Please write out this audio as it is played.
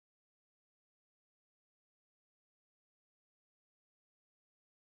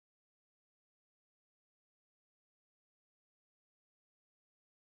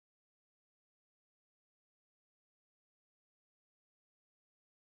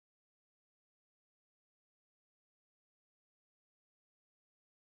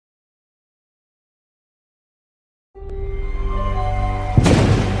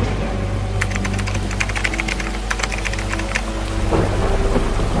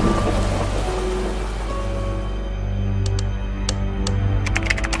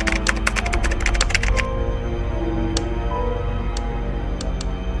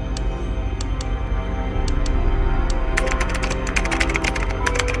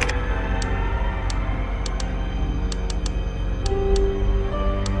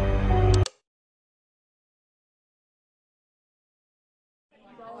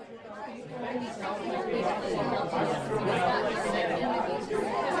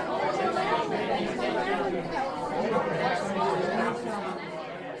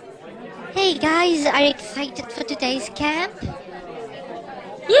Hey guys, are you excited for today's camp? Yeah,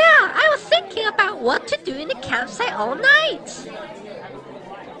 I was thinking about what to do in the campsite all night.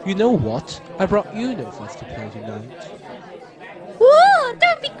 You know what? I brought Uno for us to play tonight. Whoa,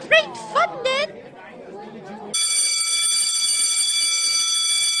 that would be great fun then.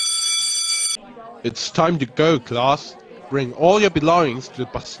 It's time to go, class. Bring all your belongings to the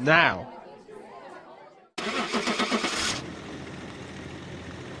bus now.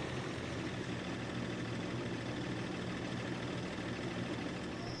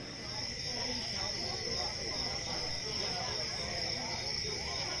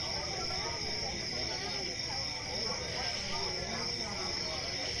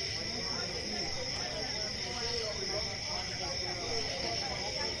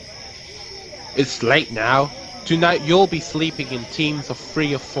 It's late now. Tonight you'll be sleeping in teams of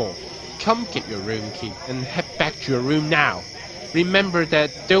 3 or 4. Come get your room key and head back to your room now. Remember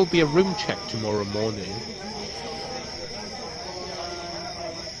that there'll be a room check tomorrow morning.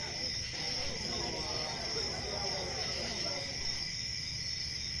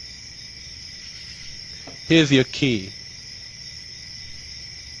 Here's your key.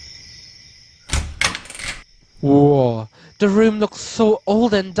 Whoa, the room looks so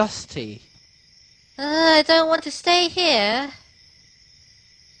old and dusty. I don't want to stay here.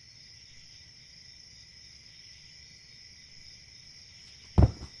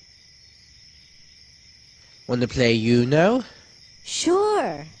 Want to play Uno?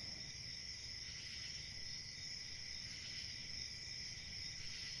 Sure.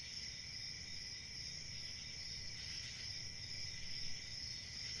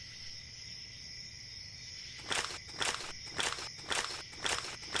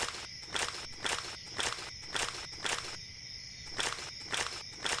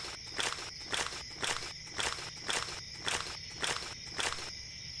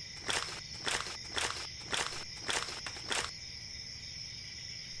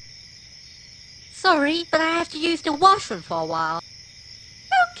 Sorry, but I have to use the washroom for a while.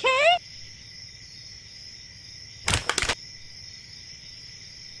 Okay.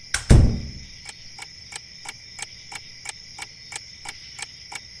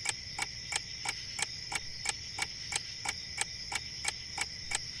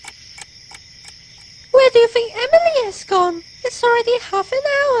 Where do you think Emily has gone? It's already half an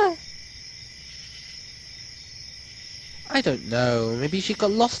hour. I don't know, maybe she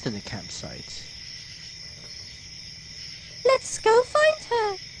got lost in the campsite. Let's go find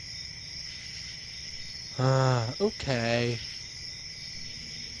her. Okay.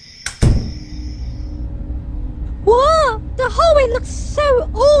 Whoa! The hallway looks so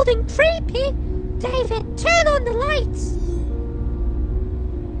old and creepy. David, turn on the lights.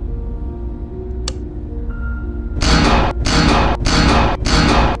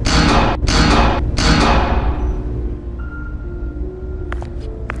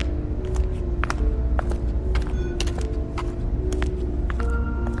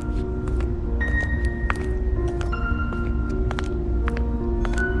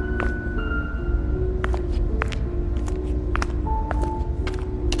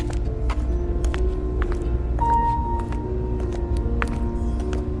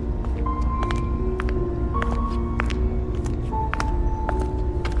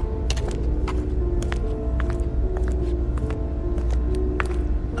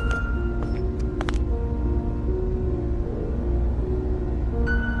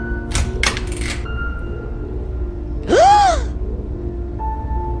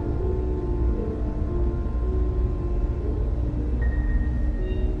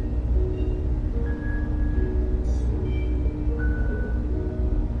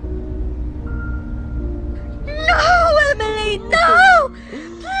 No!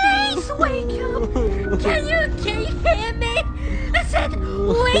 Please wake up! Can you hear me? I said,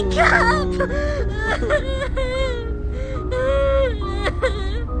 wake up!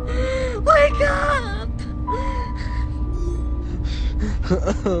 Wake up!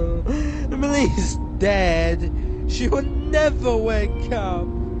 Emily's dead. She will never wake up.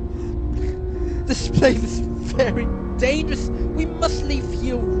 This place is very dangerous. We must leave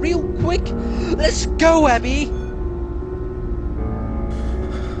here real quick. Let's go, Abby.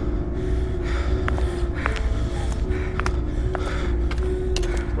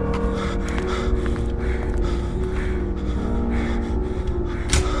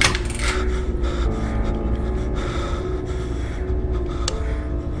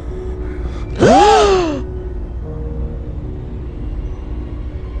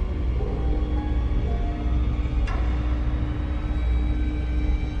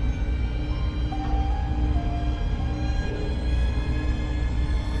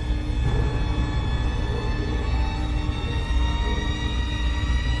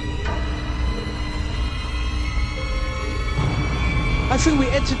 I think we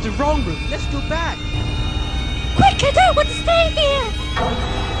entered the wrong room. Let's go back. Quick, I don't want to stay here!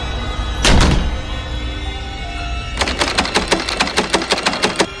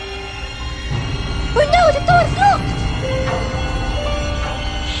 Oh no, the door's locked!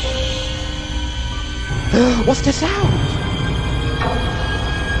 What's the sound?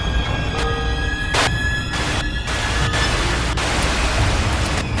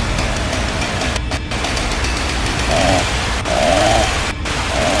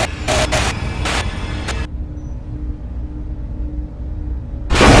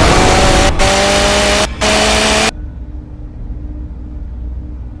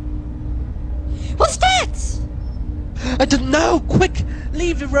 What's that? I don't know! Quick!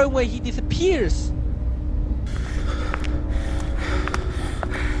 Leave the room where he disappears!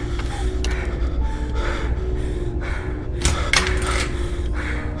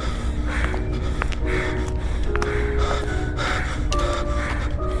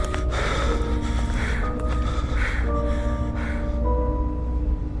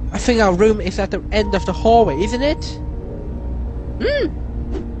 I think our room is at the end of the hallway, isn't it?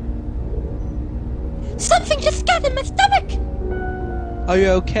 Something just got in my stomach! Are you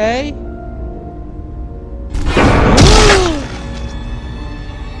okay? No!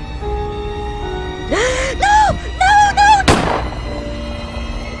 No! No!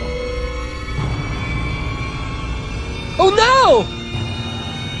 Oh no!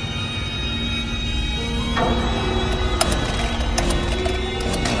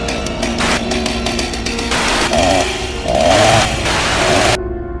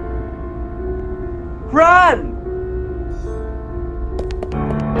 Run!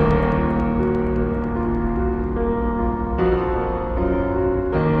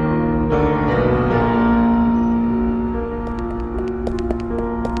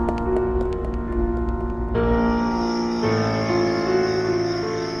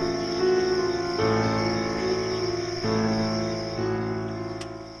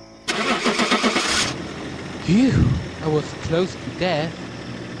 Phew, I was close to death.